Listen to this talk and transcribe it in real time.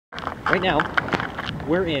Right now,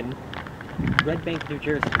 we're in Red Bank, New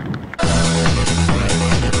Jersey.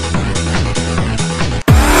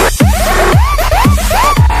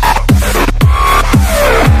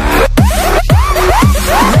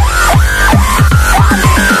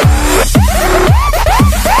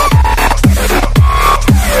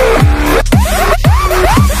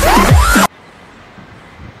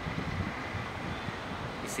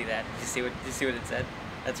 You see that? Did you see what it said?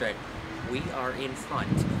 That's right. We are in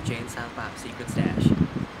front of Jay and Silent Bob's Secret Stash.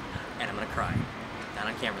 And I'm gonna cry. Not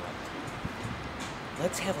on camera though.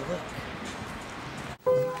 Let's have a look.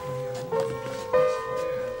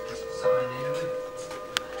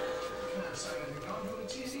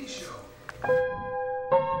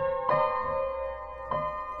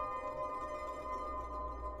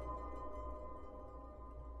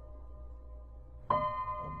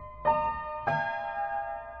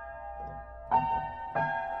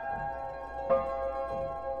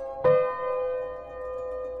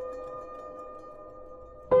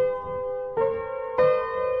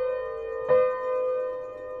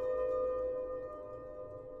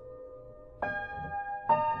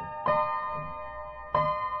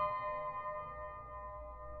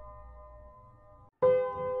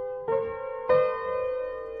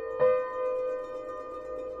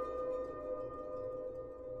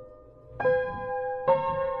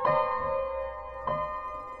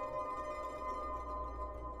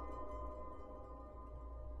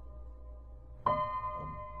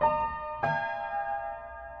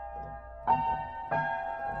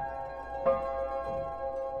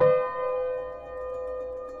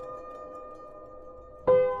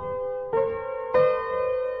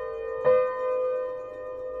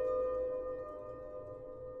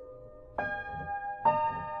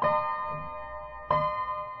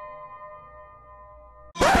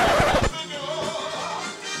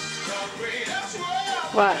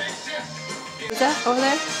 What? Is that over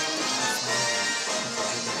there?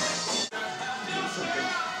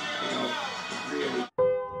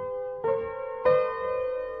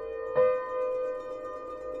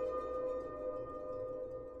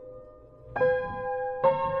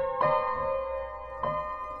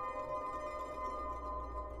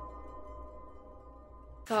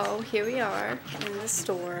 So here we are in the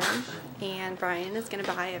store, and Brian is gonna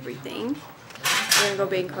buy everything. We're gonna go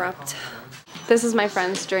bankrupt. This is my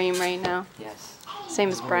friend's dream right now. Yes. Same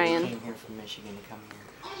as Brian. We came here from Michigan to come here.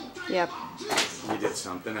 Yep. We did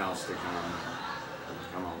something else to come.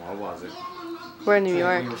 Come on, what was it? We're in New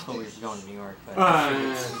York. We were supposed to go to New York, but...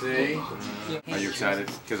 See? Are you excited?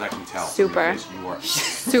 Because I can tell. Super. You are.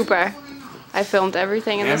 Super. I filmed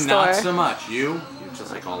everything in the store. Not so much. You're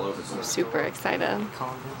just like all over the place. Super excited.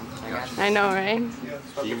 Calm down. I got you. I know, right?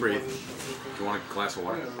 Can you breathe? Do you want a glass of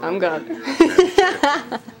water? I'm good.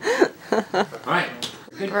 Alright.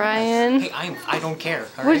 Brian. Hey, I don't care.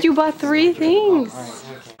 All What, right? you bought 3 things? All right,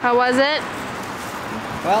 okay. How was it?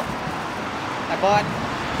 Well, I bought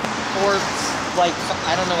 4, like,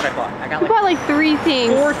 I don't know what I bought. I got You bought like 3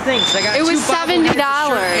 things. 4 things. I got It was 2 bobbleheads, $70.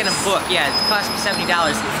 a shirt, and a book. Yeah, it cost me $70.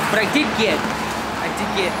 But I did get a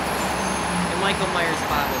Michael Myers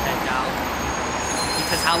bobblehead doll,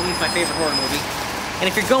 because Halloween's my favorite horror movie. And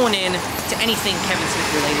if you're going in to anything Kevin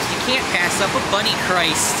Smith related, you can't pass up a Buddy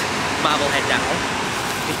Christ bobblehead doll,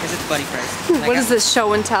 because it's Buddy Christ. What is this,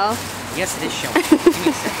 show and tell? Yes, it is show. Give me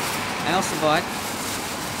a second. I also bought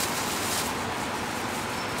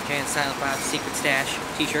Jay and Silent Bob's Secret Stash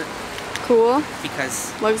t-shirt, Cool. because,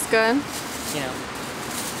 Looks good. you know,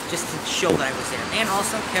 just to show that I was there. And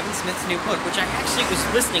also Kevin Smith's new book, which I actually was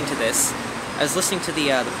listening to this. I was listening to the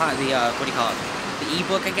what do you call it? The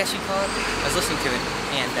e-book, I guess you'd call it. I was listening to it,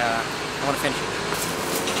 and I want to finish it.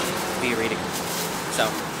 Be a reading. So.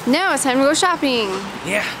 Now it's time to go shopping.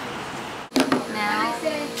 Yeah. Now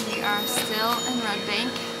we are still in Red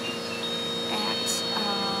Bank at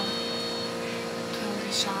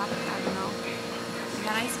candy shop. I don't know. We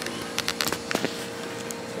got ice cream.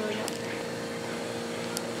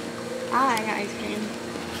 I got ice cream.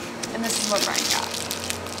 And this is what Brian got.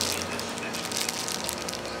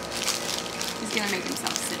 He's gonna make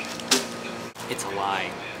himself sick. It's a lie.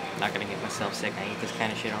 I'm not gonna get myself sick. I eat this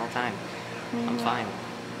kind of shit all the time. I'm fine.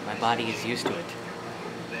 My body is used to it.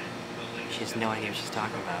 She has no idea what she's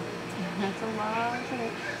talking about. That's a lot.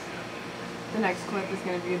 The next clip is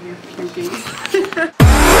gonna be of you puking.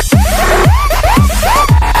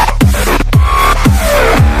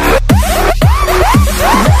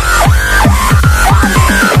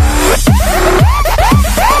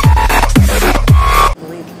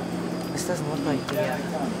 This doesn't look like the,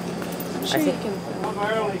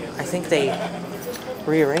 I think they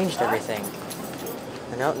rearranged everything.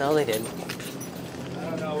 No, they did. I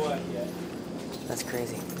don't know what yet. That's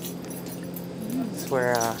crazy. That's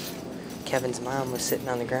where Kevin's mom was sitting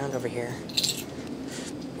on the ground over here,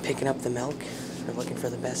 picking up the milk, or looking for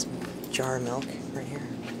the best jar of milk right here.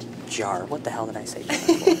 Jar. What the hell did I say jar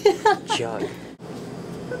for? Jug.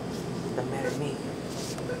 Doesn't matter to me.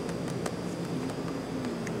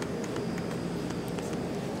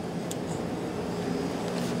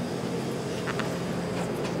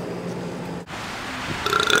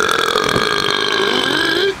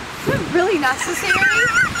 Is it really necessary?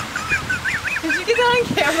 Did you get that on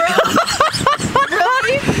camera?